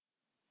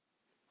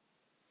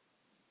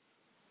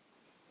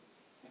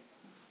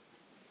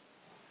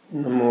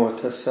Namo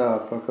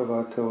tassa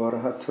bhagavato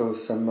arahato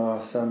samma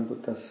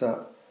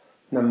sambuddhassa.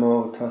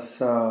 Namo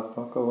tassa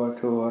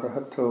bhagavato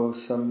arahato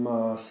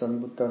samma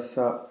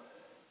sambuddhassa.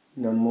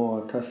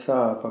 Namo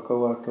tassa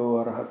bhagavato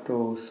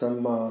arahato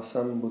samma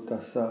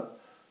sambuddhassa.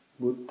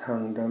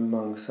 Buddhang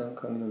dhammang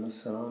sanghang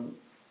namasami.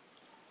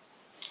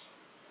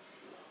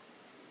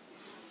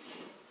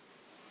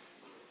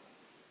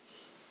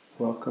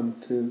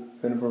 Welcome to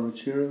Venerable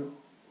Jiro.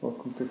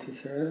 Welcome to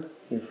Tisarana,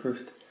 your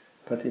first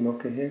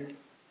Patimokkha here.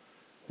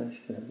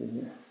 Nice to have you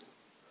here.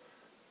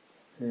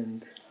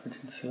 And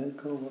Ajahn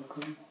Salenko,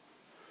 welcome.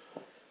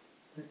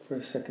 Back for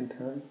a second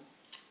time.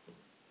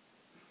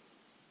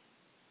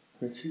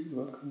 Richie,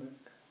 welcome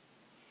back.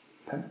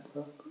 Pat,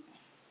 welcome.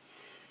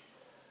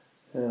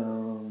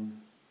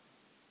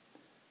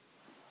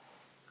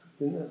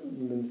 I've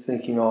been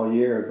thinking all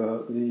year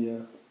about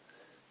the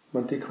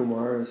Manti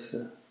Kumar's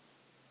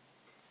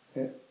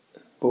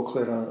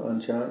booklet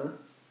on jhana.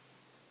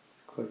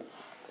 Quite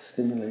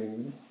stimulating,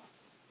 really.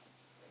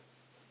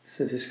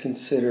 So just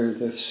consider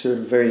the sort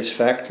of various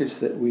factors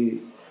that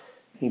we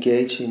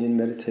engage in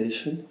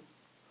meditation.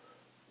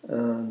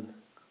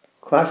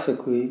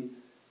 Classically,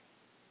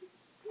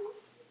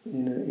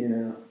 in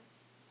a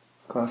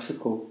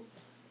classical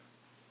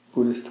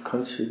Buddhist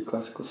country,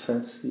 classical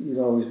sense, you'd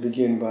always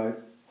begin by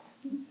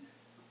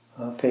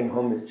paying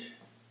homage.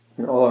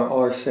 In all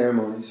our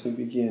ceremonies, we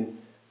begin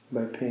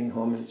by paying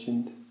homage.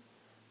 And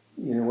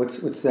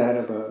what's that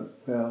about?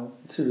 Well,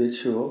 it's a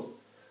ritual,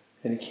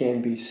 and it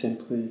can be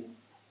simply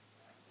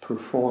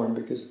performed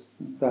because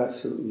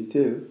that's what we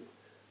do.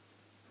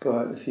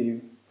 But if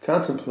you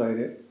contemplate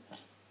it,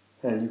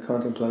 and you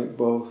contemplate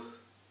both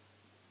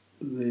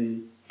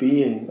the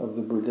being of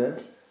the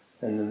Buddha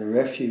and then the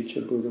refuge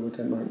of Buddha, what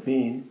that might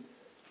mean,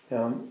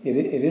 it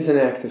is an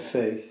act of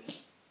faith.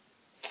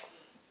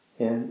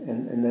 And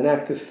an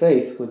act of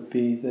faith would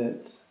be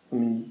that,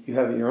 you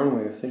have your own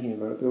way of thinking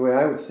about it, but the way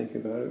I would think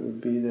about it would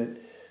be that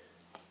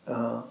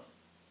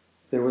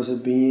there was a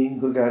being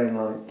who got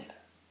enlightened,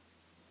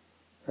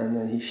 and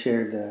then he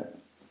shared that.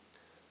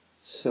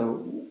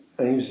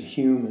 And he was a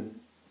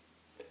human,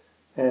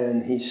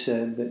 and he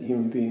said that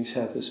human beings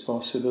have this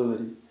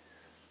possibility.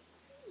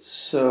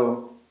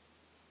 So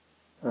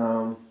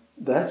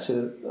that's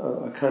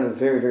a kind of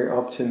very, very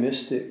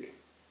optimistic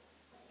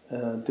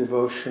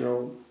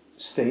devotional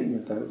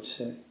statement, I would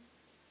say,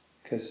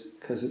 because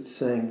it's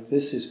saying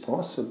this is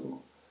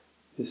possible.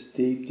 This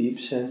deep, deep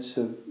sense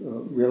of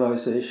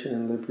realization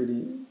and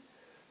liberty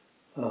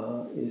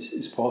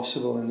is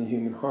possible in the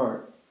human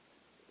heart.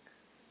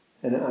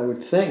 And I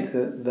would think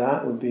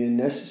that would be a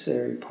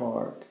necessary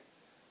part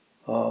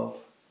of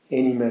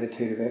any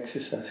meditative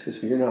exercise, because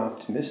if you're not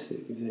optimistic,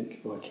 you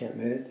think, I can't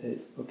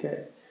meditate.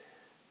 Okay,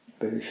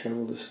 better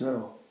shovel the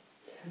snow.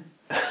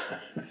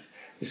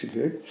 Is it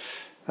good?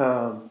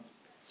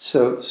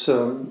 So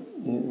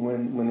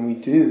when we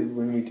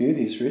do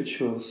these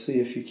rituals, see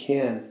if you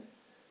can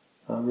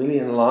really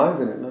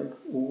enliven it. Like,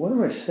 what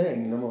am I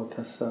saying? Namo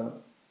tassa.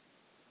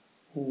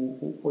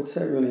 What's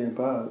that really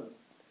about?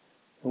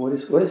 And what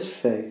is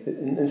faith?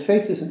 And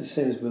faith isn't the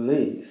same as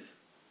belief.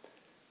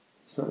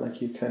 It's not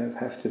like you kind of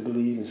have to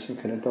believe in some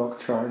kind of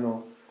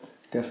doctrinal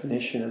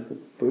definition of the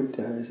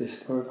Buddha as a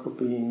historical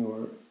being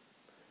or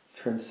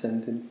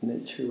transcendent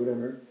nature,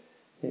 whatever.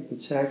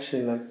 It's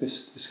actually like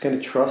this kind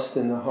of trust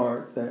in the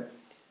heart that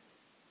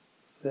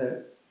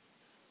the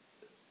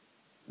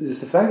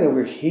fact that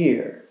we're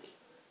here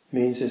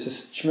means there's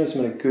a tremendous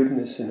amount of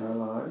goodness in our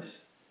lives.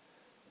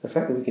 The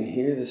fact that we can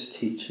hear this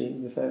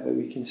teaching, the fact that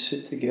we can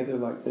sit together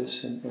like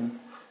this and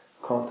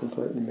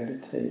contemplate and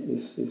meditate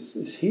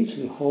is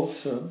hugely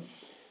wholesome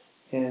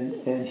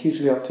and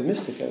hugely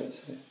optimistic, I would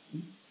say.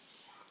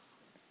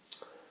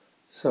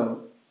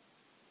 So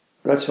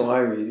that's how I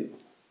read it,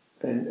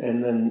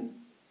 and then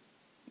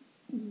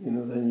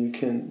then you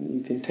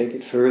can take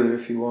it further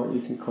if you want.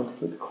 You can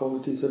contemplate the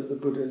qualities of the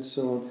Buddha and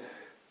so on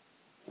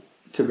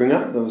to bring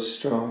up those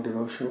strong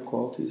devotional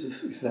qualities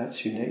if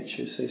that's your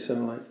nature. Say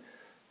something like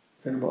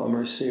Venerable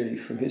Amarasiri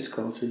from his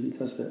culture, he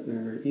does that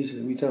very, very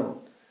easily. We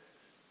don't.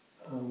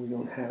 We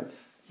don't have,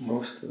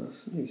 most of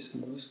us, maybe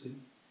some of us do.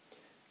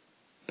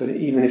 But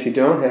even if you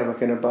don't have a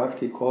kind of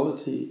bhakti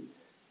quality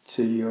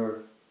to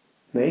your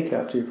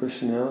makeup, to your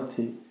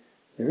personality,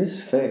 there is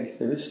faith,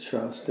 there is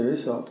trust, there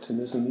is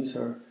optimism. These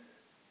are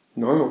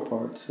normal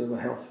parts of a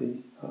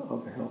healthy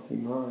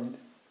mind.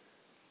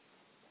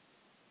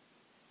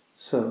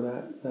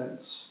 So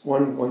that's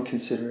one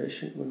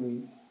consideration when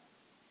we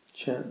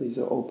chant these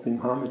opening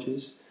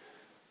homages.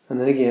 And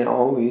then again,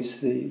 always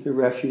the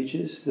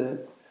refuges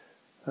that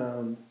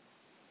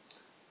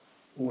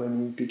when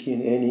we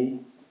begin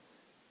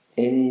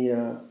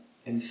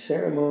any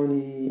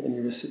ceremony, any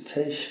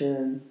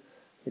recitation,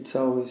 it's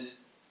always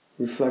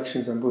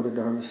reflections on Buddha,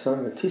 Dharma,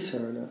 Sangha,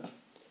 Tisarana,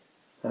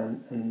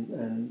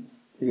 and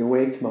the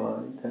awake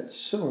mind. That's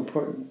so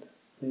important.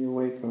 The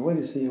awake mind. What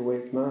is the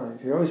awake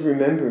mind? You're always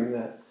remembering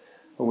that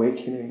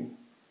awakening,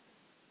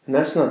 and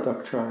that's not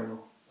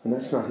doctrinal, and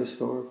that's not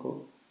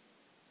historical,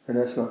 and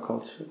that's not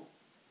cultural.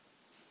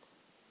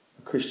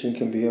 A Christian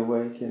can be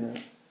awake in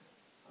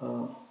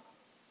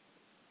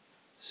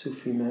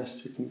Sufi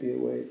master can be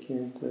awake,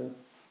 and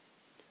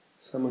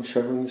someone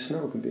shoveling the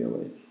snow can be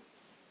awake.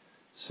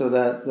 So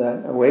that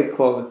awake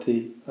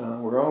quality,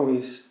 we're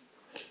always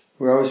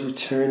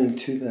returning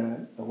to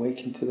that,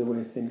 awaken to the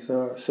way things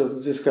are.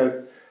 So just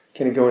kind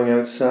of going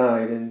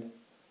outside and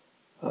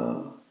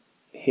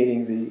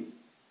hitting the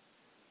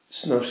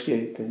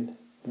snowscape, and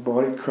the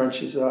body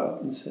crunches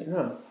up, and say,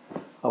 no,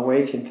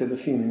 awaken to the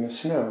feeling of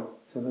snow.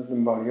 So that the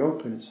body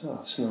opens.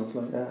 Snow's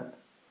like that.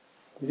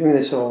 We're doing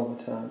this all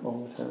the time,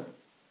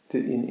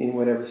 in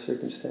whatever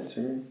circumstance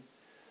we're in.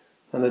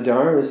 And the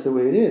Dharma is the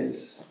way it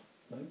is.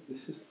 Like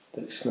this is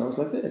like snow's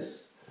like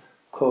this,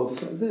 cold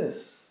is like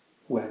this,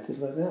 wet is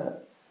like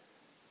that.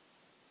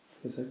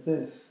 It's like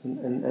this,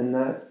 and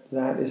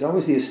that is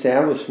always the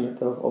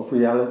establishment of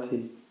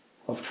reality,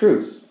 of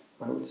truth.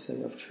 I would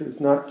say of truth,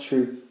 not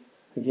truth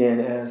again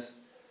as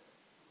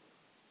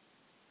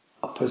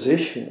a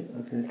position,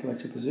 like an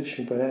intellectual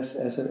position, but as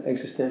an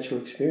existential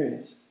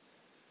experience.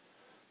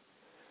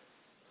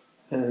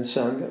 And in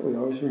Sangha, we're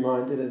always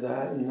reminded of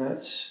that, and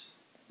that's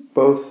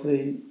both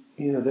the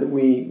that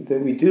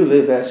we do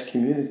live as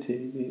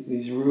community.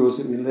 These rules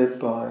that we live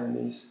by and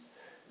these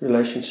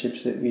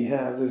relationships that we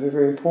have, they're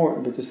very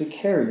important because they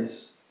carry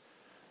us.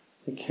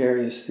 They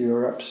carry us through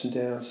our ups and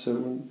downs.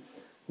 So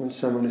when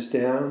someone is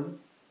down,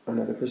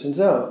 another person's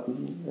up,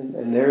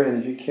 and their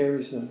energy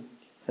carries them,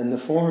 and the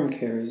form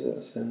carries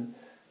us, and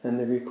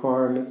the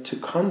requirement to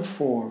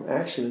conform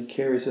actually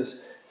carries us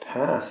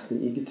past the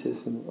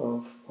egotism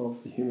of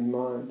the human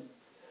mind.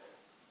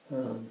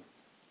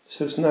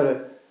 So it's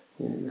not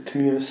the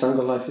communal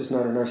Sangha life is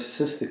not a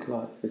narcissistic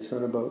life. It's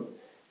not about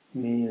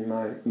me and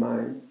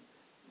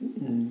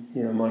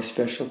my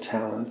special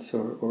talents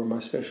or my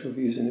special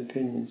views and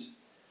opinions.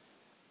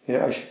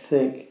 I should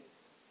think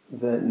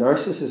that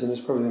narcissism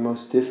is probably the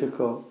most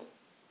difficult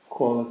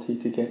quality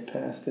to get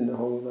past in the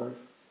holy life.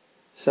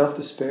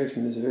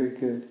 Self-disparagement is very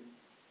good.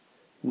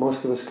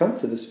 Most of us come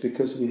to this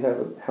because we have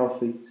a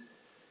healthy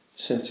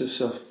sense of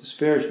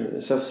self-disparagement.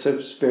 And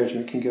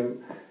self-disparagement can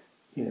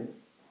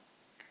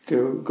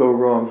go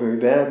wrong very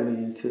badly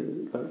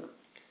into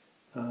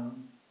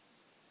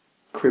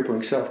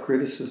crippling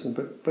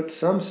self-criticism, but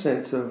some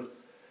sense of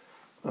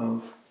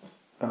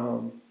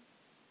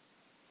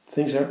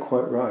things aren't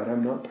quite right.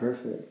 I'm not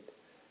perfect,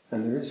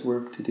 and there is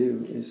work to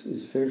do.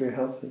 is very, very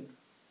healthy.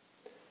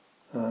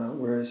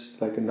 Whereas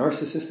like a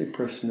narcissistic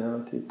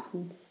personality,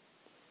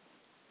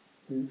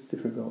 it's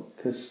difficult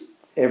because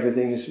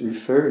everything is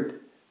referred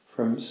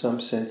from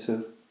some sense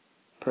of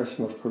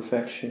personal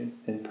perfection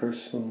and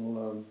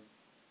personal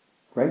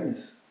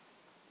rightness.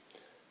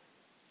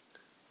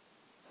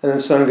 And then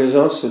Sangha is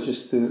also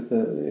just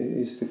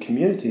the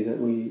community that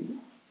we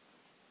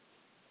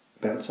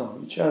bounce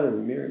off each other,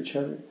 we mirror each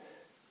other.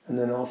 And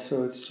then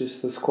also it's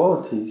just those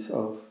qualities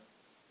of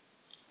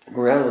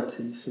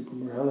morality, simple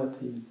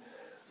morality, and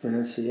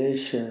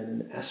renunciation,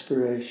 and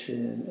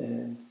aspiration,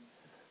 and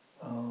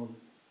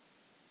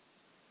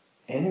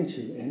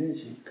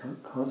energy,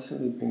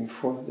 constantly bring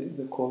forth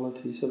the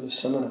qualities of a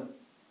samana.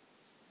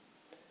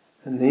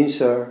 And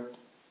these are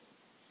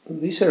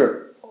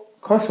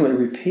constantly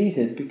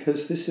repeated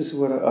because this is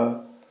what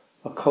a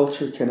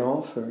culture can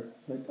offer.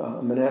 Like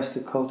a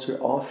monastic culture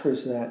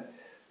offers that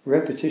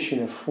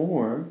repetition of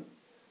form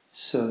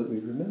so that we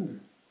remember.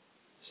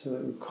 So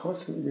that we're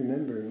constantly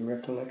remembering and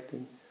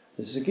recollecting.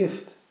 This is a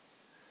gift.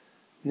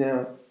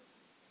 Now,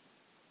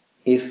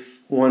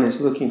 if one is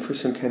looking for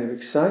some kind of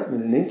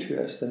excitement and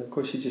interest, then of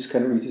course you just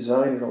kind of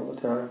redesign it all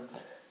the time.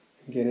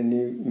 And get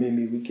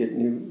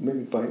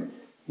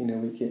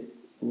we get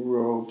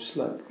robes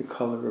like the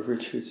color of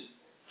Richard's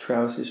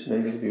trousers,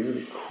 maybe to be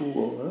really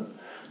cool,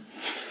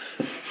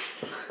 huh?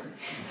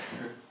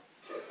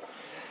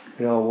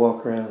 We all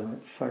walk around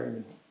like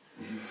firemen.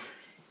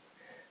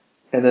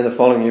 And then the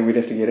following year we'd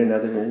have to get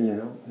another,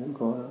 and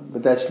go on.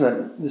 But that's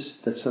not what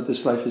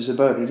this life is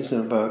about. It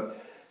isn't about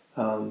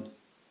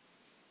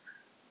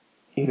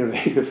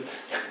innovative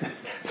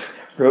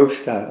robe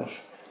styles,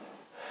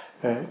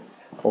 right?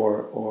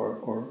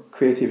 Or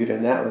creativity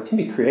in that way. It can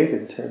be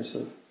creative in terms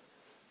of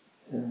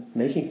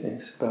making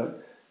things,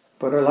 but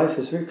our life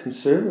is very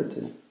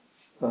conservative.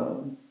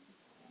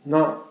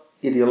 Not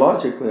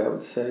ideologically, I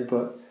would say,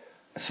 but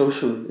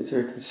socially it's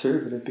very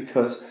conservative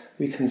because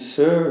we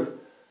conserve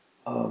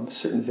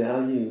certain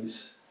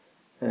values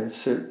and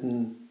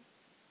certain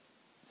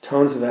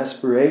tones of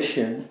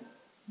aspiration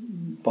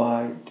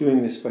by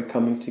doing this, by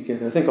coming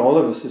together. I think all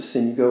of us have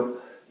seen, you go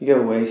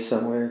away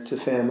somewhere to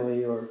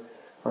family or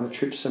on a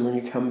trip somewhere,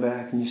 and you come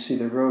back and you see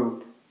the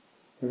robe.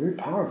 They're very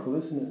powerful,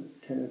 isn't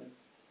it? Kind of,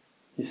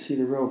 you see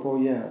the robe.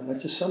 Oh yeah,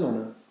 that's a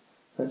samana.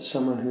 That's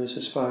someone who is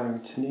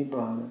aspiring to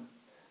nibbana.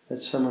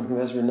 That's someone who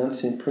has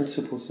renunciant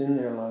principles in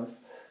their life.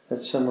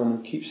 That's someone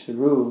who keeps the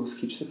rules,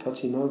 keeps the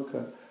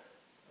patimokkha.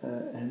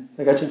 And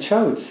like Ajahn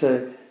Chah would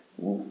say,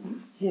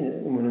 when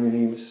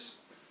he was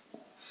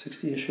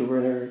 60-ish or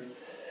whatever,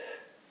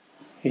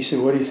 he said,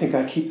 "What do you think?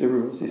 I keep the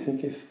rules. Do you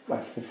think if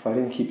I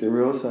didn't keep the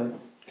rules, I'd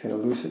kind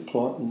of lose the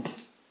plot and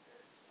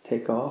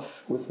take off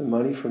with the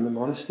money from the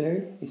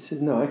monastery? He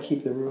said, no, I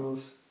keep the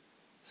rules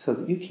so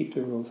that you keep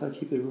the rules. I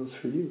keep the rules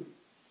for you.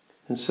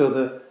 And so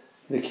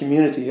the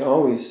community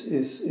always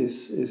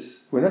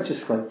is we're not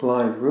just like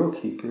blind rule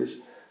keepers,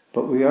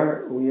 but we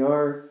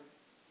are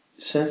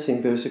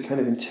sensing there's a kind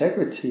of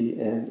integrity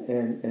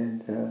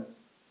and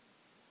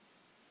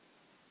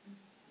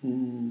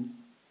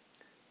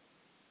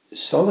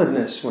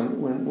solidness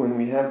when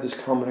we have this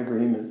common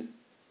agreement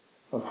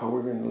of how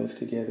we're going to live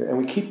together, and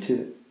we keep to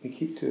it. We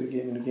keep to it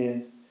again and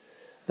again.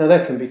 Now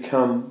that can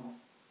become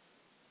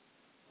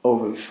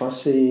overly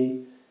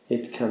fussy.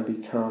 It can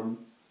become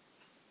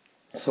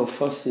so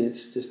fussy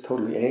it's just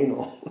totally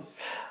anal.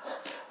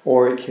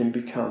 Or it can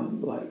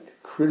become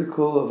like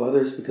critical of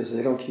others because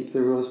they don't keep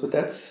the rules. But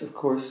that's, of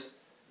course,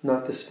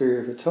 not the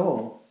spirit of it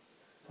all.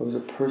 It was a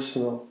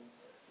personal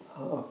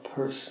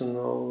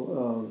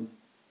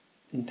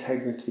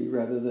integrity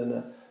rather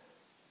than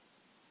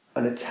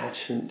an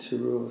attachment to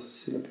rules.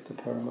 Silapita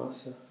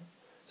Paramasa.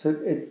 So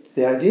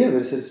the idea of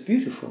it is that it's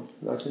beautiful.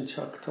 Ajahn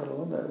Chak taught a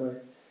lot that way.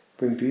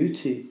 Bring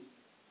beauty,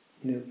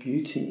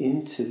 beauty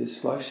into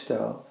this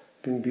lifestyle.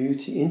 Bring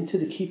beauty into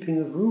the keeping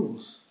of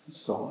rules.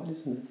 It's odd,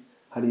 isn't it?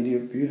 How do you do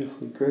it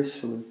beautifully,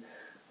 gracefully,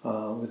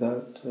 with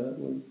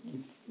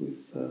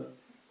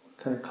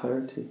kind of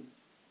clarity?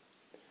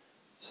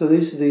 So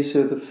these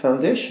are the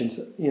foundations.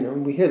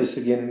 We hear this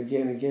again and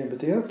again and again, but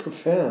they are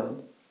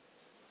profound.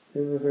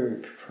 They're very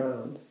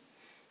profound.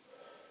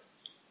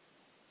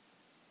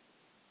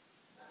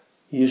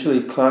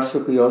 Usually,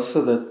 classically,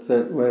 also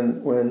that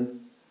when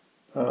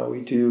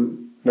we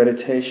do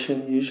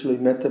meditation, usually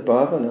metta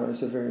bhavana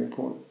is a very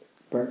important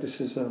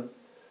practices of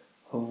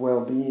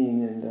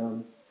well-being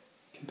and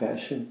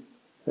compassion,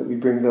 that we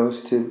bring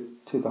those to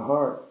the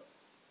heart.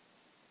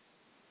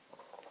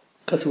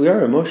 Because we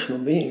are emotional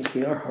beings,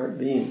 we are heart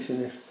beings,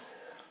 and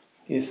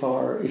if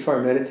our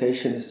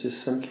meditation is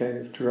just some kind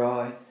of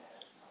dry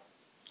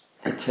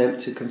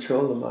attempt to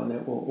control the mind,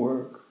 that won't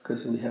work,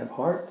 because we have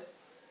heart,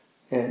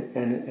 and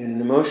an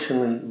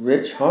emotionally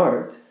rich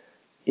heart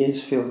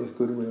is filled with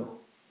goodwill.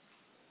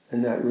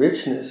 And that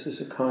richness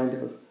is a kind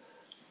of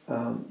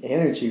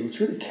energy which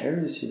really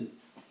carries you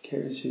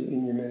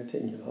in your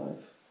meditation, in your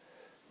life.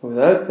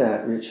 Without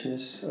that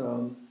richness,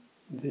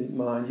 the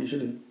mind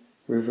usually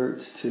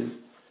reverts to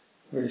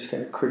various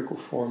kind of critical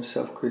forms,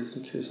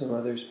 self-criticism of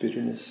others,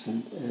 bitterness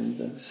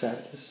and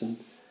sadness and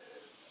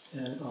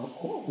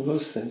all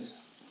those things.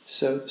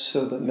 So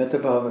the metta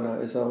bhavana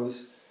has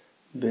always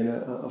been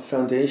a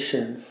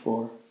foundation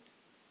for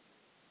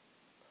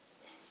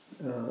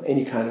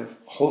any kind of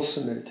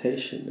wholesome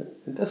meditation.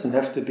 It doesn't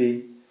have to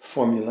be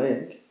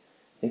formulaic.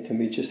 It can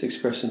be just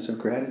expressions of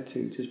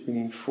gratitude, just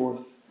bringing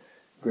forth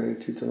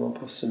gratitude to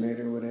Lompo Samet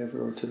or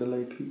whatever, or to the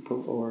lay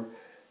people, or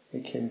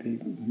it can be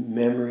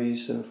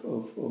memories of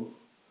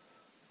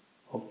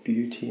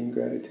beauty and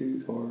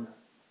gratitude, or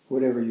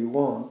whatever you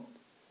want.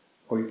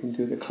 Or you can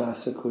do it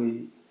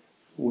classically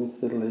with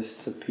the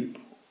lists of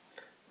people.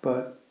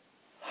 But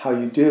how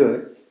you do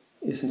it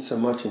isn't so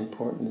much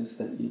important as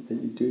that you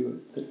do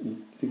it, that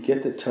you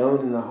get the tone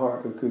in the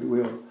heart of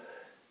goodwill,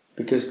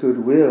 because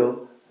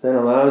goodwill then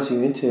allows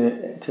you to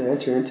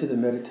enter into the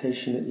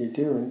meditation that you're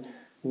doing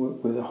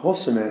with a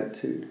wholesome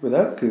attitude.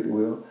 Without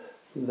goodwill,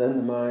 then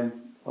the mind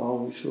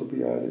always will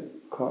be either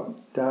caught in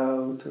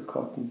doubt or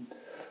caught in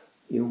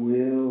ill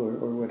will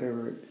or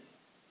whatever it be.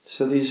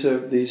 So these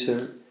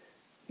are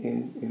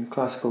in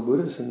classical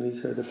Buddhism,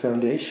 these are the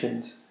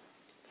foundations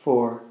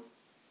for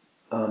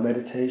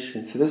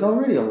meditation. So there's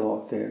already a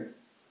lot there,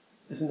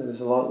 isn't there?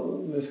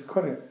 There's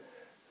quite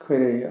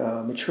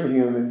a mature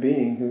human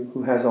being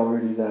who has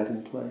already that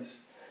in place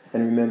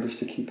and remembers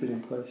to keep it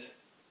in place.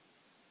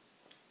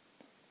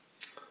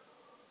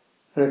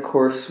 And of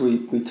course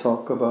we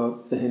talk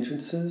about the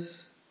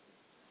hindrances,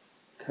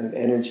 kind of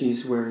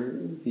energies where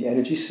the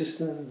energy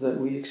system that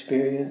we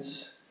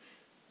experience,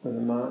 where the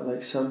mind,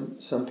 like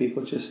some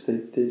people just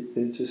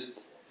they just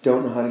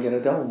don't know how to get a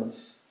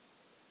dullness.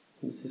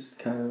 They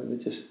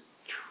just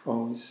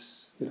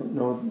always they don't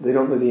know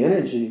the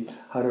energy,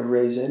 how to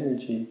raise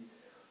energy,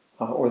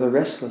 or the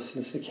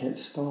restlessness. They can't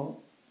stop.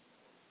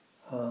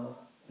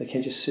 They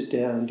can't just sit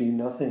down and do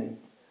nothing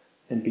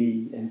and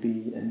be and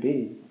be and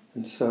be.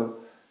 And so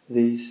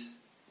these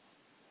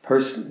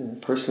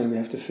personally we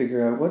have to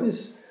figure out what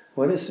is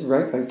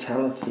right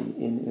vitality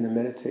in a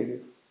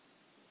meditative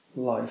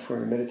life or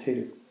in a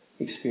meditative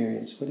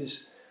experience.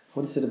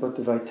 What is it about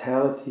the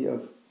vitality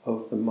of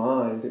the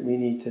mind that we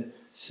need to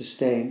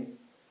sustain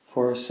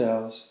for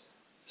ourselves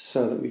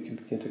so that we can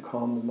begin to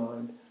calm the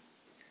mind?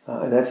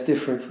 And that's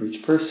different for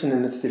each person,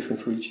 and it's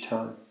different for each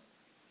time.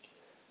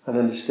 An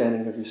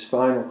understanding of your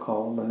spinal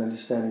column, an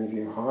understanding of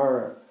your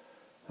hara,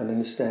 an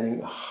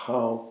understanding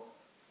how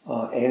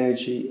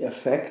energy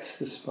affects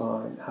the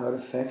spine, how it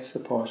affects the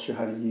posture,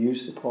 how to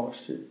use the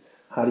posture,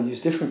 how to use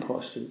different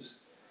postures,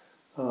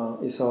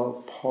 is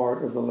all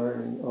part of the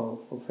learning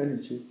of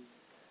energy.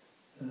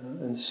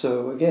 And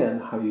so again,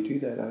 how you do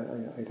that,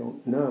 I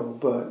don't know,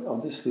 but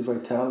obviously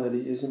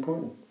vitality is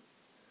important.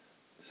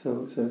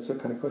 So it's a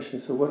kind of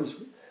question. So what is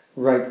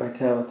right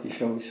vitality,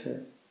 shall we say.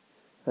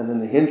 And then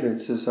the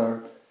hindrances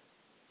are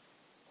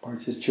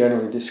just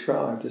generally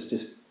described as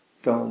just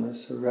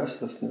dullness or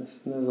restlessness.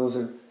 And those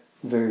are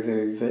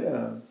very,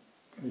 very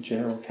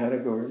general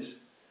categories.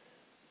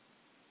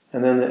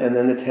 And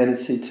then the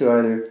tendency to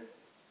either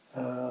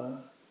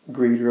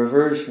greed or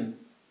aversion.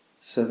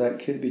 So that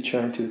could be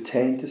trying to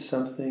attain to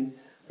something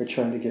or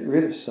trying to get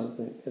rid of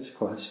something. It's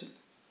classic.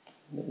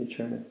 You're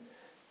trying to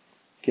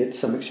get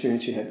some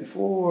experience you had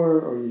before,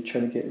 or you're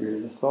trying to get rid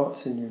of the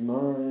thoughts in your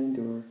mind,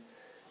 or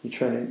you're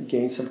trying to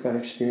gain some kind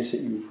of experience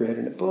that you've read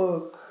in a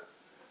book,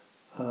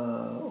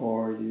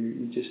 or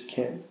you just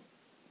can't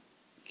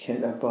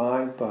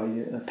abide by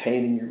a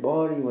pain in your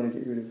body, you want to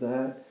get rid of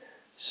that.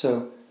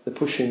 So the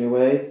pushing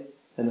away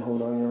and the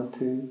holding on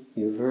to,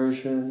 the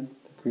aversion,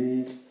 the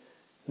greed,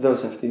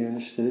 those have to be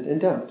understood.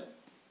 And doubt.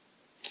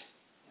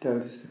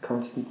 Doubt is the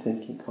constant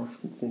thinking,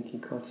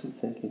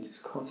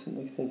 just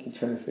constantly thinking,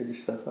 trying to figure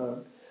stuff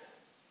out.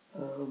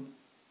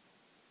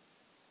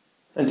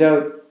 And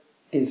doubt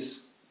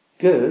is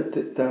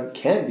good, doubt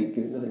can be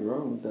good, nothing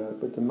wrong with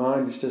doubt, but the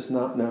mind which does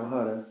not know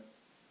how to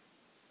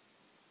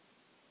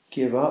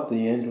give up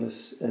the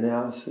endless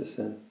analysis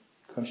and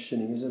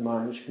questioning is a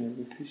mind which can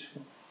never be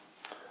peaceful.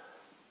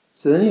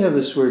 So then you have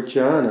this word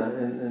jhana,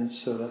 and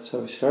so that's how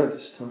we started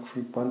this talk,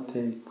 from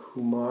Bhante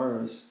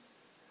Kumara's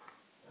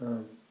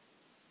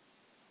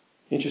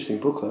interesting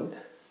booklet.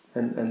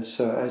 And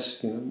so,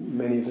 as you know,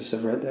 many of us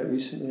have read that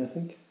recently, I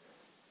think.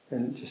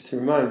 And just to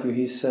remind you,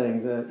 he's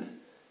saying that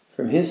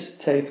from his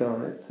take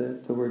on it,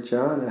 that the word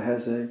jhana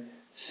has a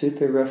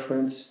sutta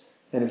reference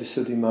and a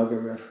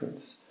Visuddhimagga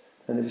reference.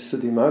 And the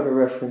Visuddhimagga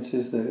reference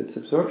is that it's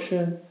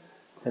absorption,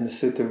 and the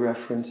sutta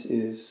reference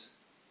is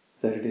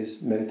that it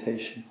is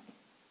meditation.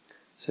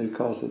 So he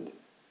calls it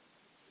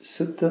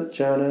Sutta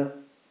Jhana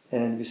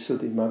and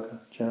Visuddhimagga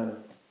Jhana.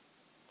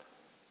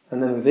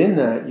 And then within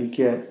that you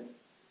get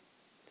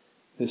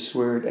this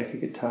word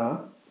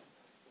Ekagata,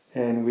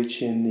 and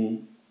which in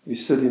the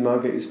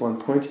Visuddhimagga is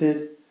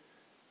one-pointed,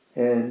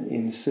 and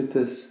in the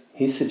suttas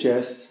he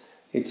suggests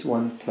it's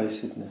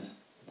one-placidness.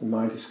 The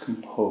mind is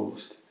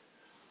composed.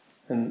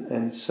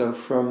 And so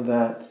from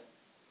that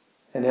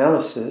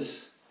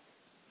analysis,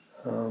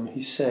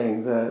 he's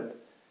saying that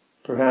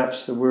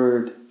perhaps the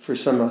word for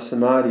Samma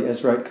Samadhi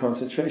as right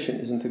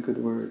concentration isn't a good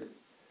word.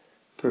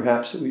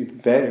 Perhaps it would be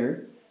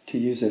better to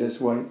use it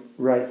as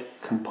right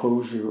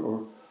composure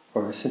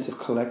or a sense of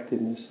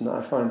collectedness. And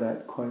I find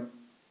that quite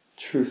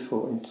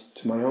truthful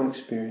to my own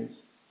experience.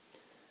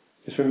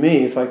 Because for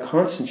me, if I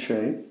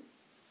concentrate,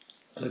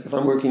 like if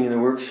I'm working in a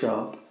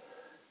workshop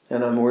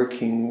and I'm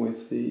working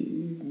with the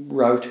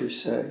router,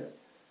 say,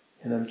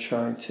 and I'm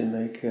trying to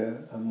make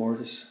a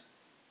mortise,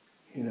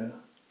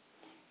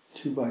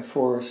 2x4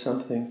 or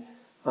something,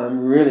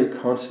 I'm really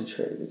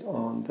concentrated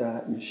on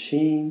that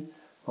machine,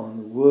 on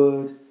the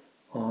wood,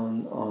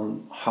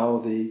 on how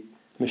the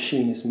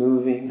machine is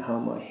moving, how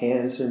my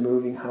hands are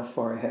moving, how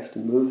far I have to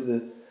move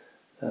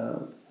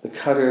the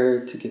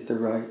cutter to get the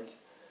right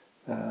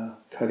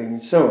cutting,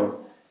 and so on.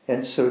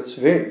 And so it's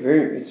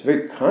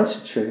very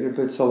concentrated,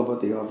 but it's all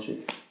about the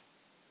object.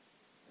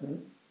 Right?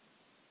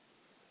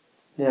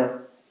 Now,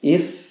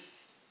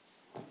 if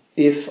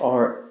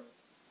our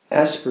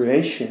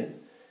aspiration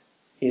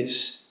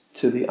is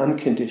to the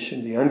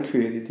unconditioned, the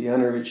uncreated, the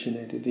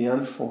unoriginated, the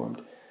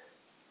unformed,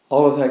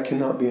 all of that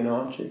cannot be an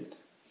object.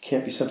 It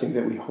can't be something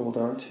that we hold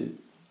on to.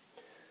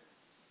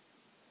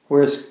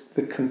 Whereas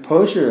the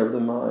composure of the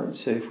mind,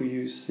 say if we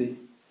use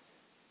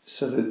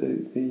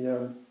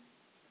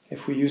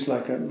if we use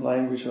like a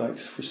language like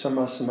for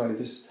Samma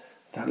Samadhi,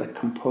 that like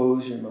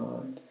compose your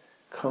mind,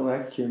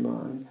 collect your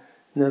mind.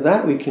 Now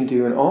that we can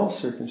do in all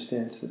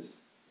circumstances.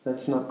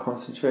 That's not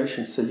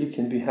concentration. So you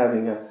can be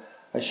having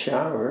a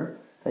shower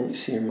and you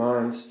see your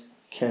mind's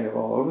kind of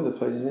all over the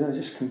place.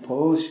 Just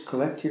compose,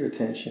 collect your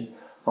attention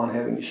on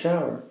having a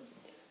shower.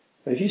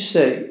 But if you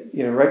say,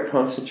 right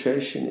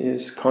concentration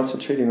is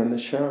concentrating on the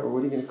shower, what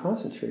are you going to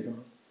concentrate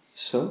on?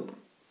 Soap?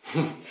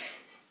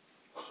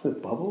 The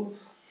bubbles?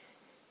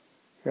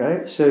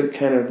 Right? So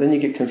then you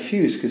get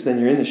confused because then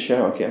you're in the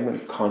shower. Okay, I'm going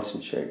to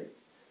concentrate.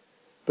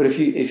 But if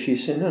you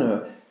say,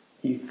 no,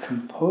 you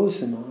compose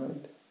the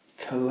mind,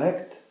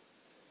 collect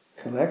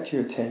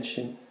your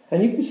attention,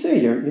 and you can say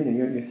you're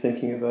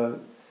thinking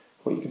about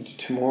what you can do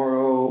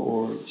tomorrow,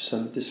 or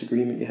some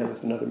disagreement you have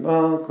with another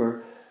monk,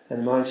 and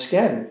the mind's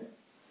scattered.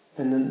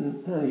 And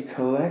then you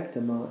collect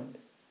the mind.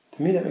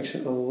 To me, that makes a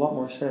lot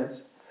more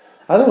sense.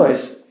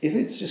 Otherwise, if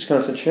it's just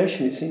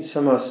concentration, it seems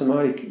Samma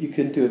Samadhi, you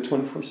couldn't do it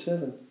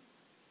 24/7.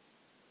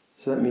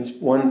 So that means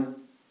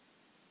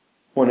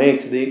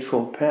 1/8 of the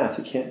Eightfold Path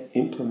you can't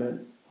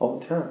implement all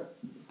the time.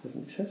 It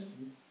doesn't make sense to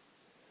me.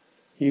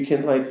 You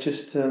can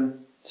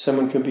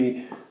someone could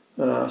be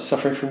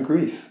suffering from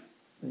grief.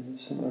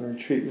 Someone on a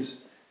retreat was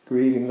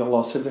grieving the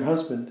loss of their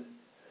husband.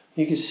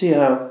 You can see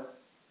how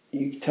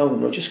you tell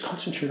them, no, just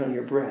concentrate on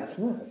your breath.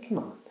 No, come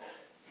on.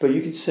 But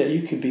you could say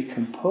you could be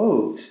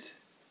composed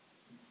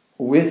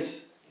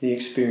with the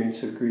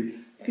experience of grief.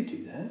 You could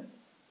do that.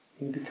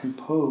 You could be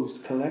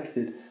composed,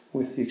 collected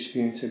with the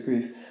experience of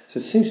grief. So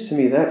it seems to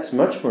me that's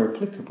much more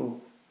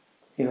applicable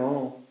in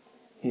all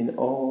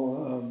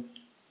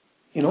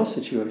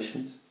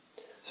situations.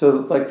 So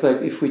like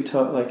if we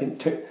talk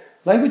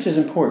language is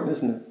important,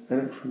 isn't it? I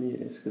know for me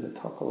it is, because I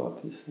talk a lot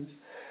of these things.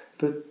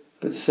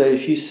 But say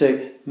if you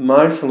say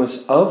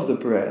mindfulness of the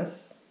breath,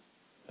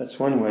 that's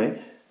one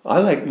way. I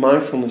like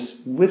mindfulness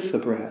with the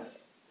breath,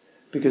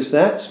 because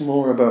that's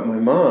more about my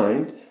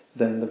mind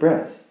than the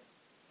breath.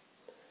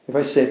 If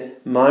I say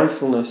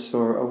mindfulness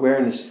or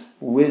awareness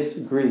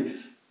with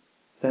grief,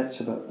 that's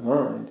about the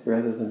mind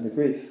rather than the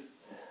grief.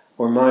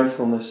 Or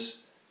mindfulness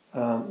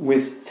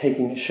with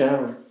taking a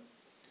shower.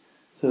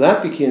 So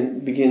that you can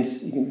begin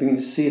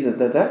to see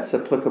that's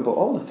applicable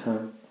all the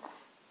time,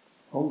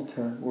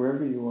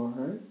 wherever you are,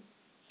 right?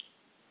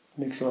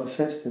 Makes a lot of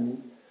sense to me.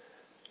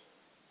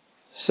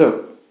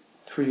 So,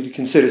 for you to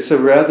consider, so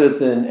rather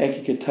than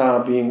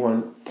ekikata being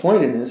one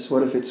pointedness,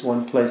 what if it's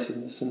one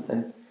placedness?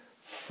 And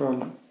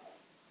from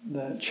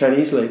the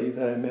Chinese lady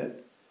that I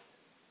met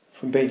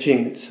from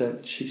Beijing,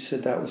 she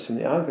said that was from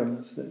the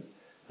Agamas,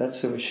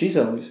 that's the way she's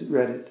always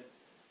read it,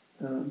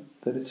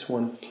 that it's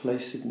one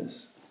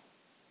placedness.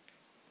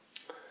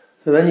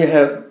 So then you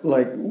have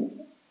like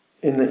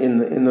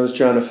in those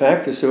jhana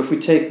factors. So if we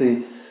take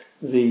the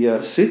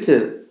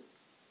sutta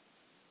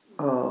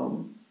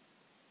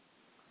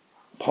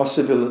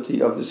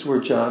possibility of this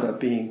word jhana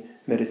being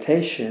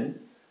meditation,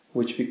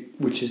 which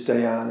is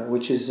dhyana,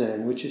 which is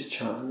zen, which is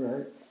chan,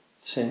 right?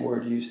 Same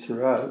word used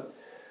throughout.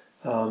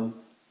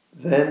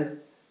 Then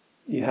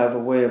you have a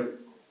way of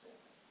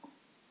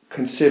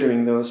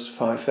considering those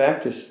 5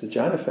 factors, the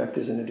jhana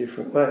factors, in a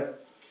different way.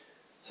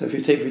 So if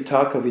you take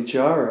vitakka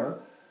vichara,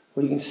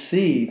 well, you can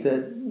see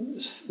that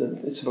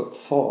it's about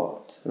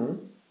thought.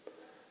 And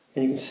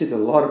you can see that a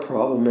lot of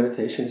problem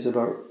meditation is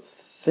about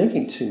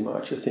thinking too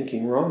much or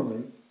thinking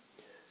wrongly.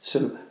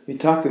 So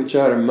vitakka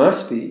vichara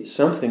must be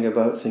something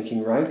about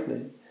thinking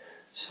rightly.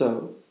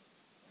 So,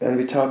 and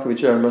vitakka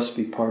vichara must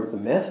be part of the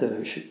method,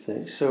 I should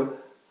think. So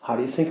how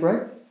do you think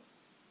rightly?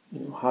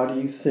 How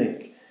do you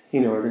think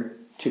in order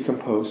to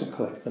compose and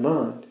collect the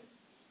mind?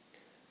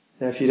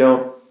 Now, if you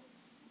don't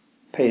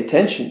pay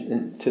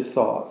attention to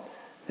thought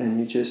and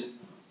you just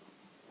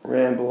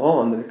ramble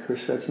on, then of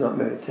course that's not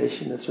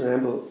meditation, that's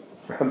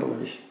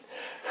rambulation.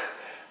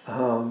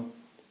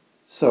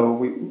 So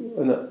we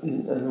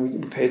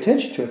pay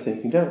attention to our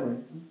thinking, don't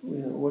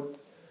we?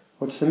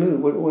 What's the mood?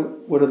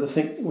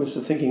 What's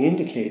the thinking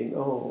indicating?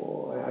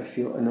 Oh, I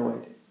feel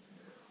annoyed,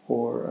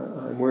 or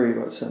I'm worried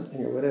about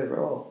something, or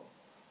whatever.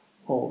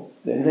 Oh,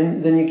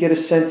 and then you get a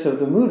sense of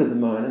the mood of the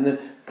mind, and then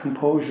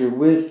composure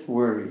with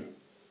worry.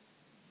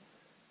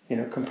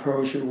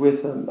 Composure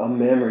with a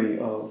memory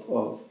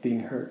of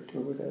being hurt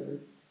or whatever.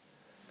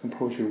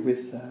 Composure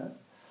with that,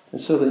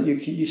 and so that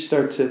you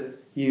start to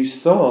use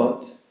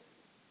thought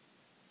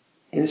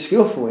in a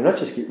skillful way, not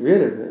just get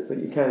rid of it, but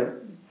you kind of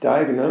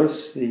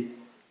diagnose the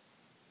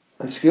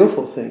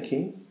unskillful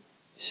thinking,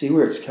 see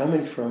where it's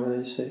coming from, and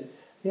then you say,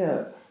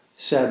 yeah,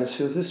 sadness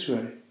feels this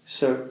way.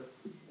 So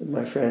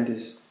my friend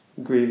is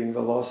grieving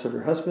the loss of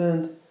her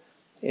husband,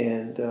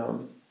 and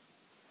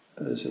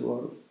there's a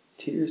lot of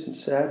tears and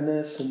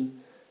sadness, and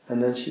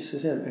then she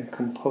says, yeah, and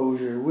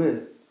composure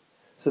with.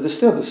 So there's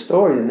still the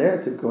story, the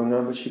narrative going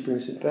on, but she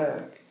brings it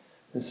back,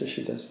 and so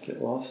she doesn't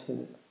get lost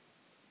in it.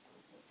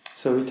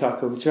 So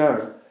vitakka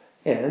vichara.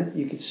 And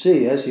you can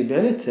see, as you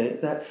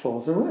meditate, that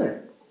falls away.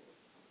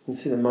 You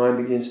see the mind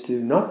begins to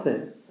not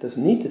think,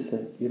 doesn't need to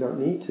think. You don't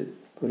need to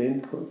put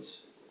inputs.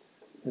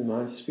 The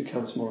mind just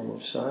becomes more and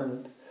more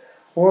silent.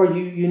 Or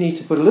you need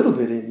to put a little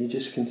bit in. You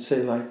just can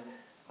say like,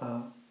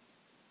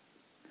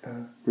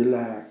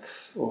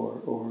 relax,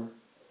 or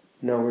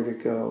nowhere to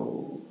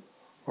go,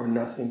 or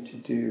nothing to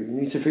do.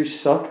 These are very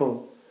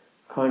subtle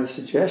kind of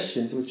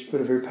suggestions, but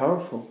are very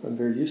powerful and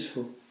very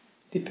useful,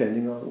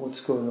 depending on what's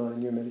going on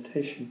in your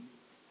meditation.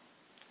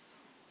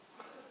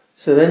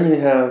 So then you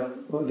have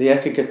the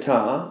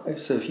ekagata.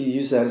 So if you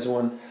use that as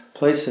one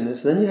place in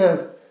this, then you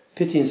have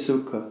piti and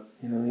sukha.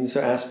 These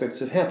are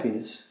aspects of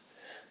happiness.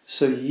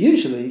 So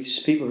usually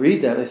people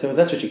read that and they think, well,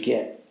 that's what you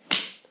get.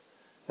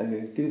 I'm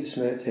going to do this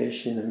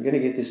meditation, I'm going to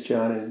get this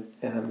jhana,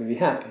 and I'm going to be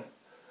happy.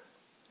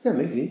 Yeah,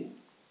 maybe.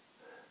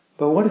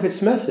 But what if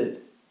it's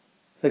method?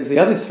 Like if the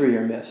other 3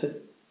 are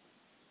method,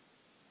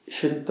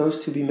 shouldn't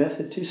those 2 be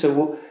method too?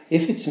 So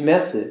if it's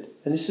method,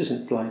 and this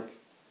isn't like,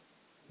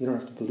 you don't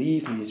have to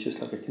believe me, it's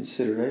just like a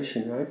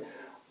consideration, right?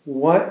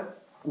 What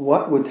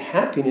would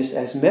happiness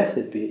as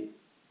method be?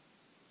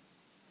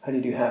 How do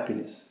you do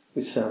happiness?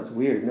 Which sounds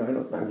weird.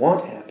 No, I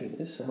want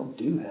happiness. I don't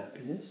do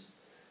happiness.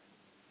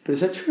 But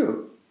is that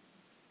true?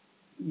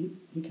 You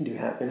can do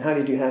happiness. And how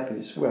do you do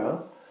happiness?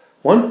 Well,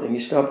 one thing, you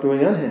stop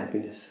doing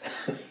unhappiness.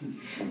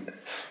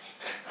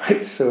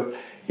 Right? So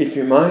if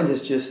your mind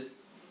is just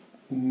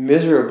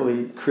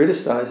miserably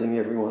criticizing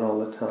everyone all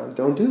the time,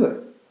 don't do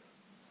it.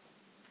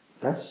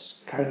 That's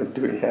kind of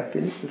doing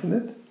happiness, isn't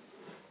it?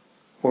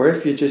 Or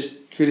if you're just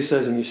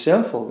criticizing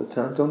yourself all the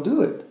time, don't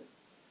do it.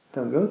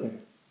 Don't go there.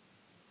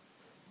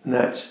 And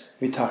that's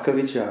vitakka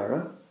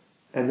vichara,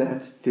 and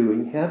that's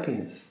doing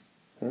happiness.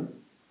 Huh?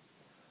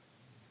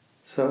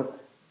 So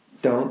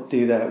don't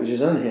do that which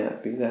is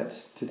unhappy. That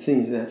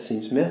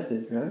seems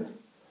method, right?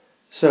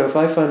 So if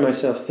I find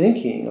myself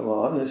thinking a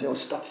lot, and I say, "Oh,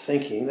 stop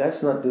thinking,"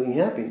 that's not doing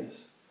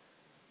happiness.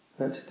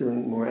 That's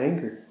doing more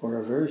anger or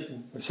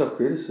aversion or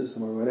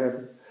self-criticism or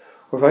whatever.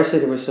 Or if I say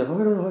to myself, "Oh,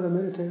 I don't know how to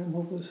meditate, I'm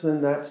hopeless,"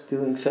 then that's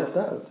doing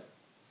self-doubt.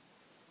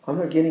 I'm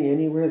not getting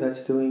anywhere,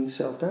 that's doing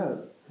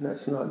self-doubt. And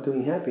that's not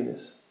doing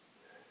happiness.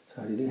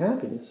 So how do you do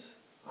happiness?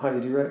 How do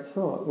you do right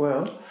thought?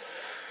 Well,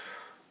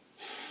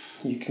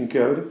 you can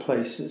go to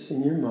places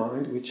in your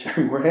mind which are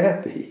more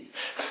happy,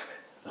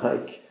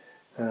 like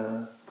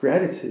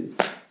gratitude.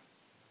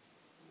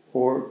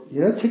 Or,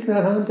 Thich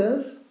Nhat Hanh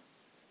does?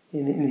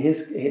 In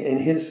his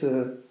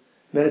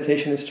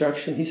meditation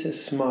instruction, he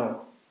says,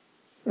 smile.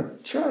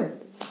 Try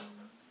it.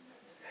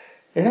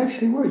 It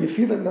actually works. You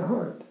feel it in the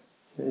heart.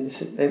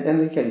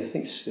 And again, you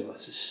think, still,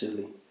 this is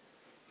silly.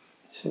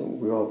 So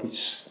we all be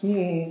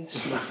smiling.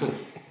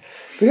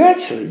 But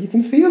actually, you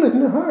can feel it in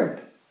the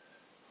heart.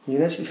 You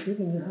can actually feel it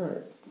in your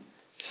heart.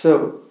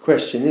 So,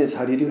 question is,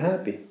 how do you do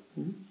happy?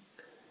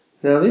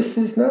 Now, this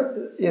is not,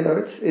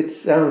 it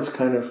sounds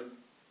kind of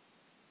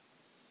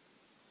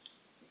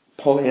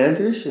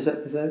Pollyandrish. Is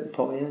that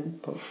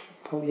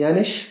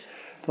Pollyannish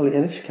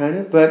kind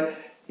of? But,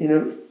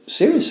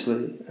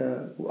 seriously,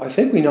 I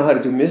think we know how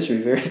to do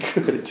misery very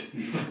good.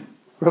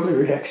 Probably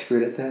very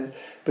expert at that.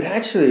 But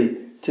actually,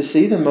 to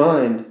see the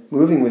mind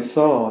moving with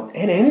thought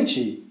and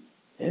energy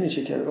kind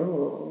of,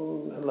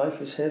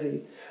 life is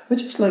heavy. But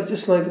just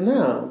like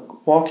now,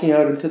 walking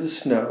out into the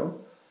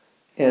snow,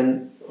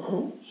 and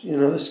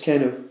this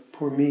kind of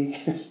poor me,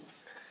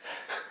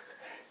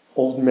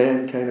 old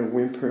man kind of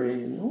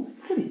whimpering, and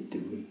what are you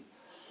doing?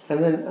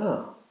 And then,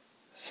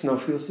 snow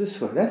feels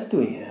this way. That's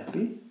doing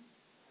happy.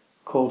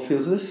 Cold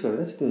feels this way.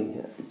 That's doing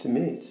happy. To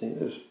me, it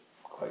seems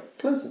quite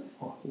pleasant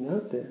walking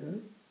out there.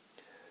 Right?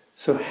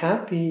 So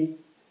happy,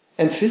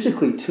 and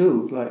physically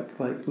too. Like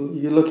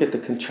you look at the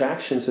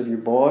contractions of your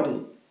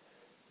body.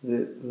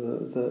 When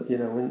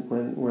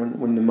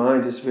the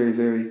mind is very,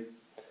 very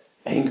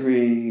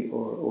angry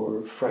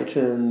or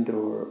frightened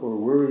or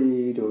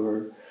worried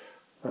or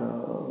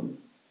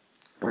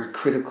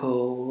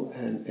critical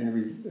and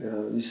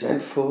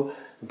resentful,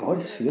 the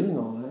body's feeling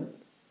all that.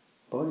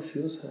 The body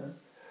feels that.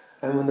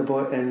 And when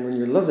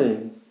you're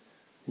loving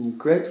and you're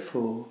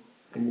grateful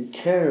and you're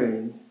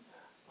caring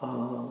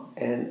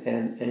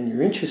and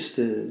you're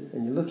interested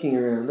and you're looking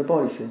around, the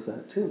body feels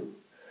that too.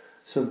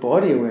 So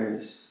body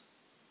awareness.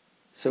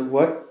 So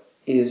what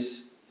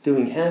is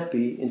doing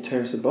happy in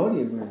terms of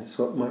body awareness?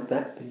 What might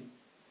that be?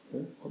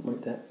 What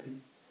might that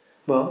be?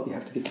 Well, you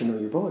have to get to know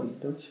your body,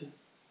 don't you?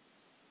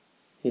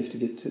 You have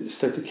to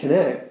start to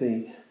connect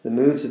the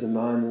moods of the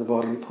mind and the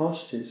bodily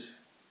postures.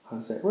 How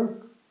does that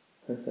work?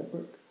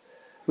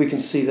 We can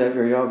see that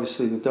very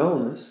obviously with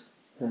dullness,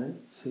 right?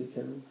 So you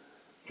can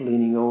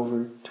leaning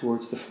over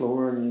towards the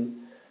floor and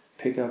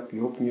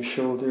you open your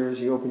shoulders,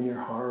 you open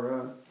your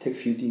hara, take a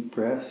few deep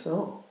breaths.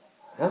 Oh,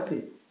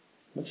 happy.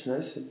 Much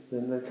nicer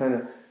than the kind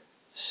of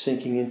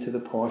sinking into the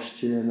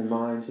posture and the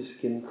mind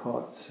just getting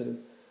caught sort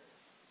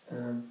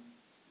of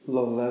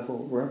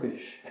low-level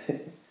rubbish.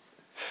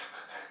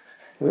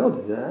 We all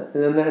do that.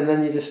 And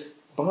then you just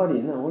body.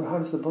 Now, how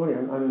does the body?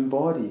 I'm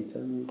embodied.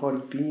 I'm an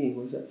embodied being.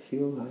 What does that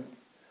feel like?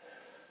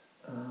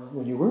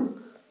 When you work,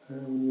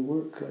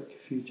 like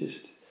if you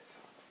just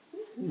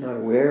not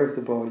aware of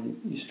the body,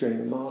 you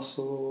strain a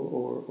muscle,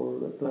 or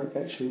like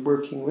actually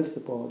working with the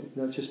body,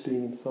 not just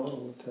being in thought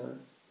all the time.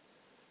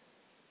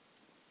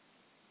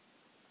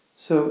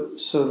 So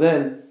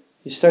then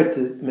you start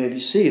to maybe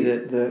see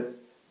that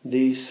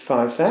these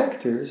 5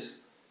 factors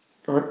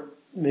aren't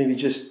maybe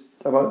just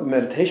about the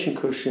meditation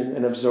cushion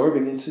and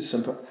absorbing into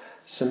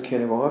some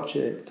kind of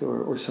object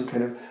or some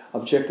kind of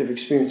objective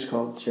experience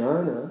called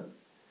jhana,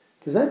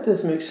 because that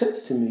does make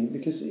sense to me.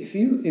 Because if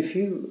you,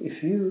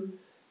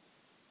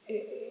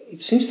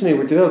 it seems to me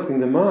we're developing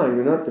the mind,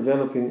 we're not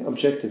developing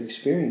objective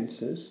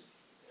experiences.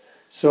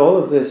 So all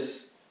of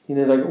this,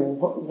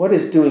 what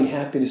is doing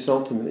happiness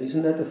ultimately?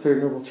 Isn't that the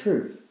third noble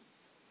truth?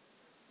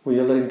 Where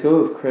you're letting go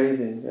of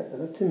craving.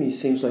 That to me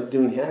seems like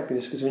doing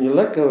happiness, because when you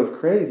let go of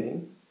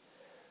craving,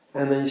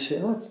 and then you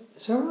say, oh,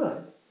 it's all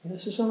right.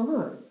 This is all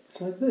right.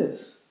 It's like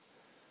this.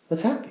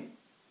 That's happy.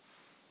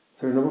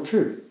 Third noble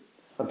truth.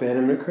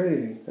 Abandonment of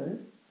craving, right?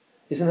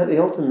 Isn't that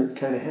the ultimate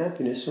kind of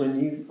happiness, when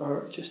you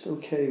are just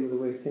okay with the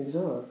way things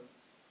are?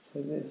 It's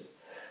like this.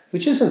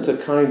 Which isn't a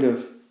kind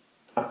of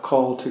a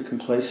call to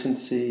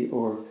complacency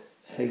or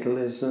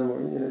fatalism,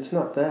 or it's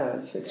not that.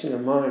 It's actually a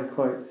mind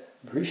quite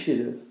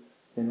appreciative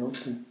and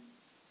open.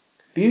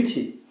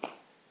 Beauty.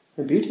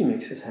 And beauty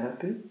makes us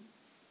happy.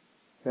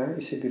 Right?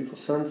 You see a beautiful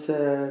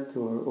sunset,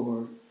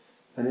 or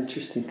an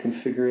interesting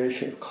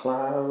configuration of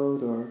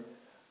cloud, or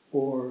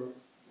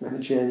on a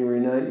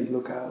January night you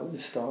look out at the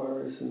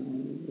stars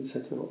and you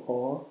sense of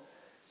awe.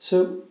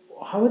 So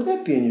how would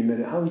that be in your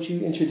meditation? How would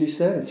you introduce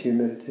that into your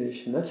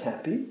meditation? That's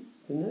happy,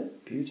 isn't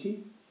it?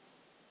 Beauty,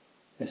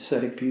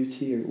 aesthetic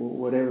beauty, or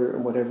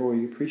whatever way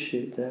you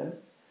appreciate that.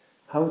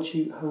 How would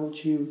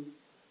you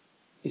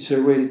is there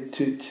a way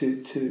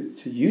to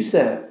use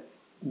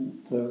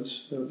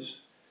those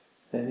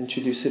and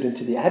introduce it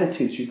into the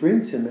attitudes you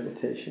bring to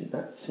meditation?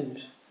 That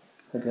seems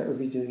like that would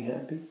be doing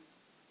happy.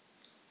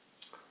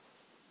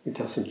 You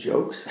tell some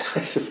jokes,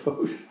 I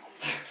suppose.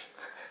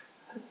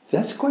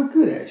 That's quite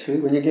good,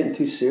 actually. When you're getting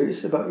too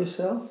serious about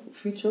yourself, a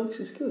few jokes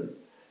is good.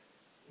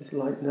 Just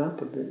lighten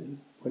up a bit,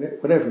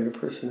 whatever your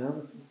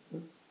personality.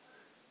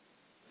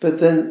 But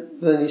then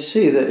you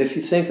see that if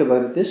you think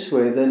about it this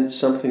way, then it's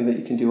something that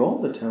you can do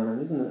all the time,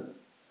 isn't it?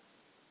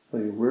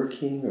 Whether you're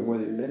working or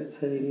whether you're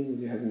meditating,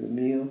 whether you're having a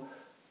meal.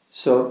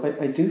 So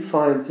I do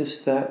find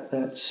just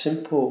that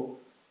simple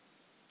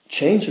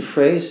change of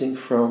phrasing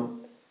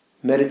from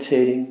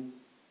meditating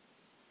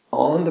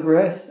on the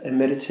breath and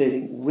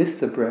meditating with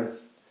the breath,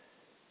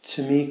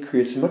 to me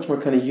creates a much more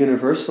kind of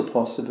universal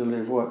possibility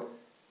of what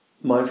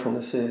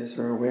mindfulness is,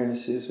 or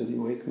awareness is, or the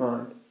awake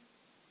mind.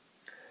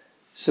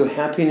 So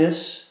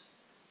happiness,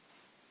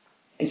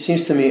 it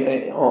seems to me,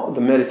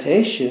 the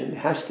meditation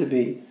has to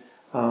be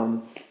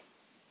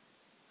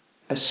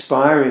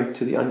aspiring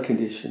to the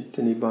unconditioned,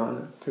 to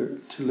nibbana, to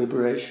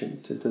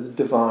liberation, to the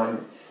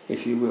divine,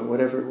 if you will,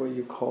 whatever way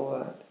you call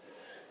that.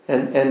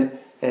 And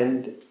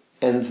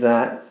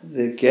that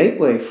the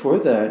gateway for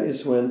that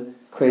is when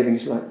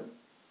cravings let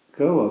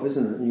go of,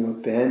 isn't it? And you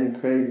abandon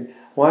craving.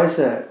 Why is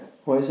that?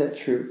 Why is that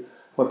true?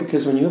 Well,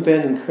 because when you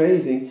abandon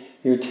craving,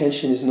 your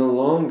attention is no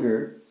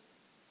longer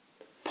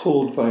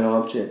pulled by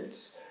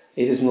objects.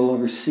 It is no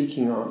longer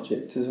seeking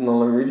objects. It is no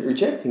longer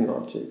rejecting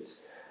objects.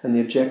 And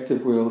the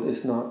objective world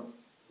is not,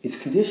 it's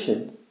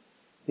conditioned.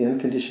 The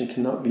unconditioned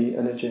cannot be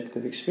an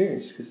objective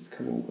experience because it's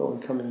coming and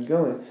going, coming and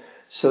going.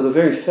 So the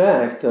very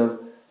fact of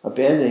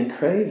abandoning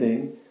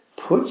craving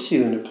puts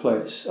you in a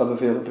place of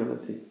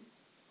availability.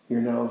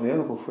 You're now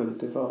available for the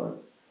divine,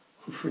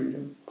 for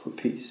freedom, for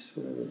peace,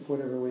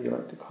 whatever way you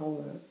like to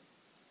call that.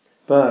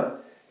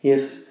 But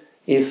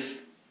if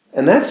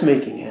and that's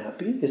making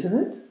happy, isn't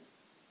it?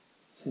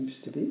 Seems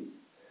to be.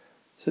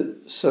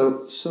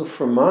 So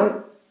from my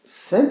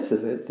sense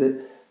of it,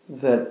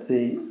 that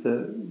the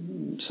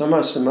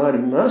Samma Samadhi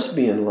must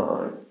be in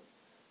line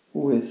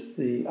with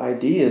the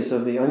ideas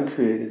of the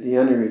uncreated, the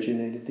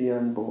unoriginated, the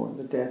unborn,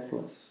 the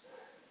deathless,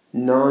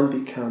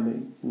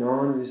 non-becoming,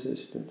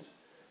 non-resistance,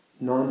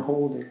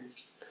 non-holding.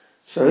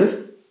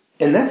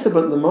 And that's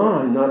about the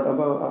mind, not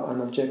about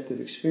an objective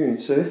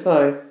experience. So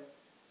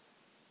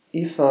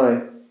if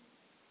I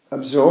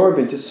absorb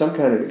into some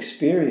kind of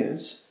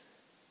experience,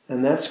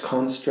 and that's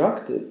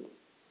constructed,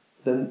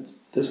 then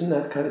doesn't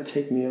that kind of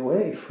take me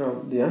away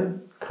from the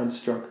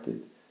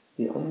unconstructed,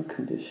 the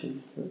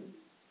unconditioned? Right?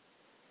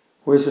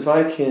 Whereas if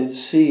I can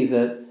see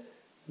that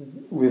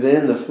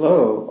within the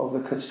flow of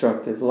the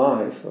constructive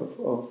life,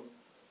 of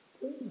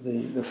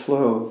the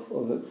flow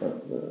of the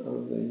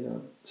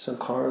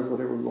sankharas,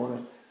 whatever we want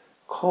to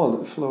call it,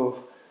 the flow of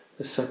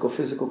the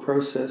psychophysical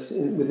process,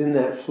 within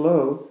that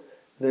flow,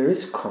 there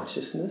is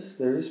consciousness,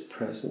 there is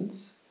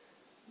presence,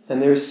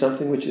 and there is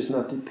something which is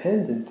not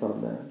dependent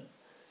on that.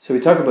 So we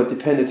talk about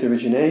dependent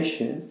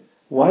origination.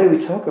 Why do we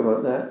talk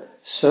about that?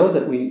 So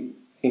that we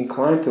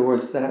incline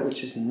towards that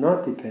which is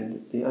not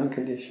dependent, the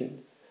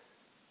unconditioned.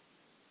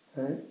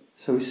 Right?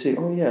 So we see,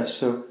 oh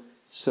yes,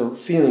 so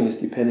feeling is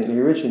dependently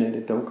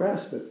originated, don't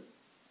grasp it.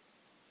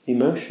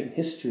 Emotion,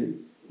 history,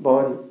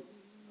 body,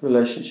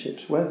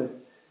 relationships, weather,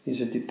 these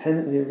are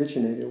dependently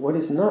originated. What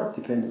is not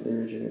dependently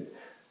originated?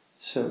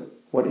 So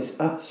what is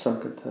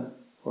asankata,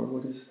 or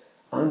what is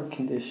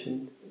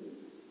unconditioned?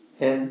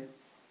 And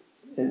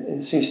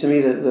it seems to me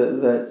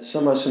that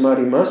Samma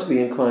Samadhi must be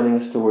inclining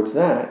us towards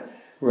that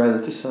rather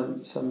than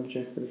to some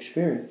objective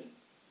experience.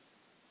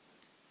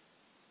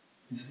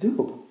 It's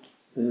doable.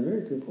 It's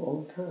very doable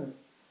all the time.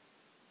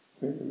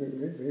 Very, very,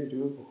 very, very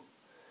doable.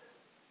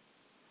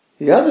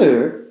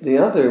 The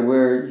other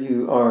where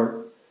you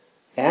are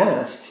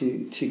asked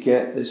to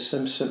get this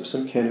some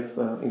kind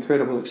of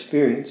incredible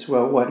experience,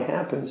 well, what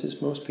happens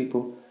is most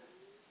people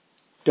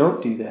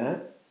don't do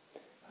that.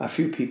 A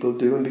few people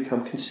do and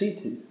become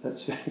conceited.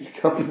 That's very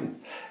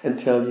common, and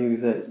tell you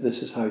that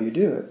this is how you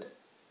do it.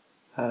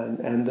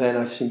 And then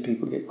I've seen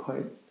people get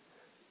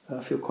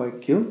feel quite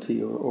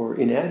guilty or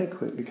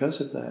inadequate because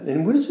of that.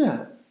 And what is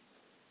that?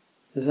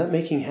 Is that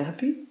making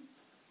happy?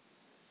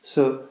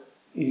 So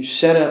you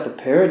set up a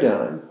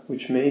paradigm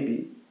which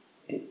maybe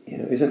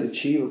isn't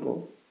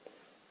achievable.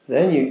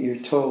 Then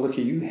you're told, look,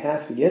 you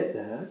have to get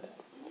that.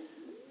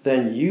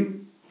 Then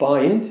you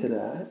buy into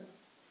that,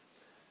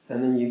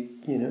 and then you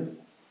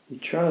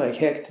try like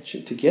heck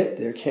to get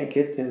there. Can't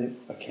get there.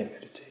 I can't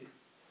meditate.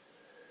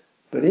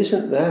 But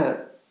isn't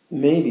that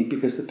maybe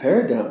because the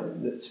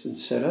paradigm that's been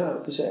set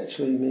up is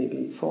actually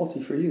maybe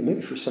faulty for you?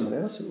 Maybe for someone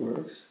else it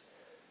works.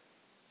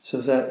 So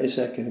is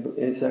that going to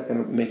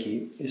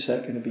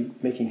be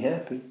making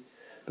happy?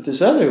 But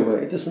this other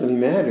way, it doesn't really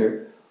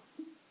matter.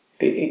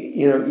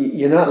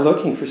 You're not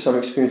looking for some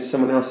experience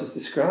someone else has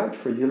described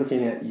for you. You're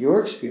looking at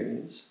your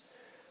experience,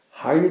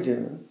 how you're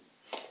doing,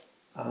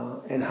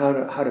 and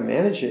how to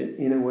manage it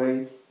in a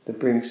way that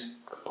brings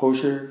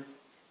composure,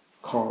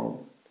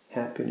 calm,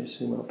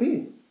 happiness, and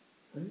well-being.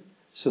 Right?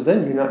 So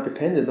then you're not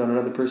dependent on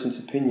another person's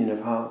opinion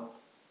of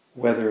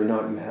whether or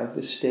not you have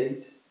this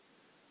state,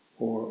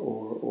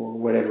 or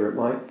whatever it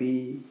might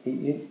be.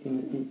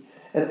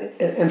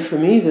 And for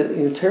me,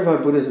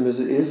 Theravada Buddhism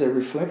is a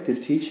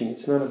reflective teaching.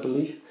 It's not a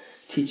belief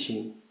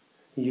teaching.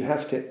 You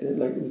have to,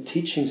 like, the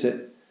teachings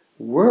that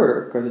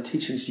work are the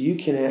teachings you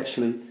can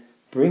actually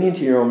bring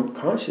into your own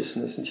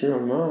consciousness, into your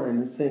own mind,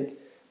 and think,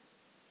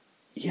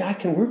 yeah, I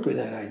can work with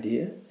that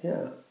idea.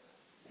 Yeah,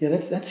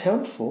 that's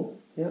helpful.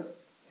 Yeah,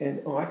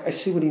 and I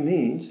see what he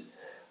means.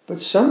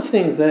 But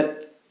something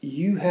that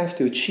you have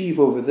to achieve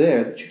over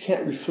there that you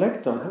can't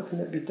reflect on, how can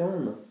that be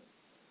Dharma?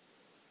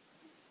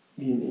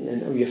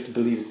 And you have to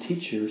believe a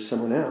teacher or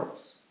someone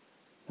else,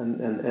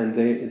 and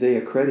they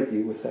accredit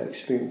you with that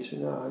experience.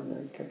 No,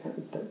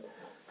 that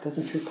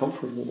doesn't feel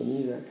comfortable to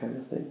me, that kind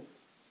of thing.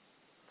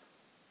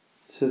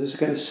 So there's a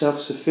kind of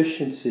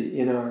self-sufficiency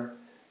in our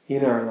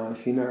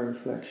life, in our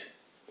reflection.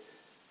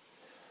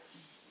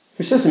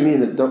 Which doesn't mean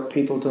that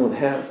people don't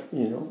have,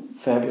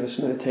 fabulous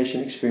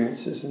meditation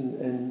experiences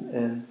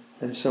and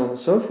so on and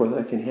so forth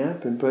that can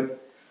happen. But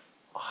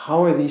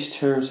how are these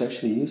terms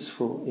actually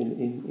useful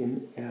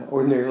in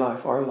ordinary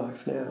life, our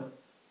life now?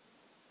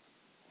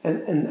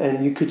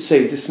 And you could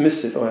say,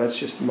 dismiss it, that's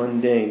just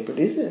mundane. But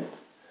is it?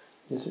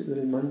 Is it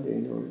really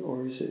mundane,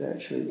 or is it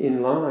actually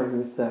in line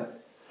with that,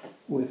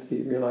 with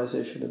the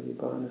realization of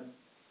Nibbana?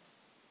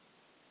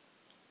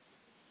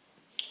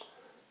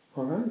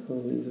 All right,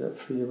 we'll leave that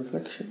for your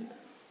reflection.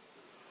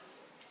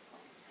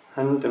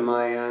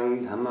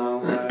 Hantamayang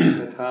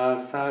dhammavadata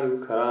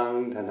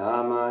sarukarang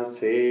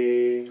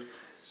dhanamase.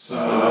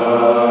 Sadhu,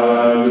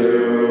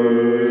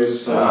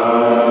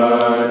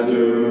 sadhu.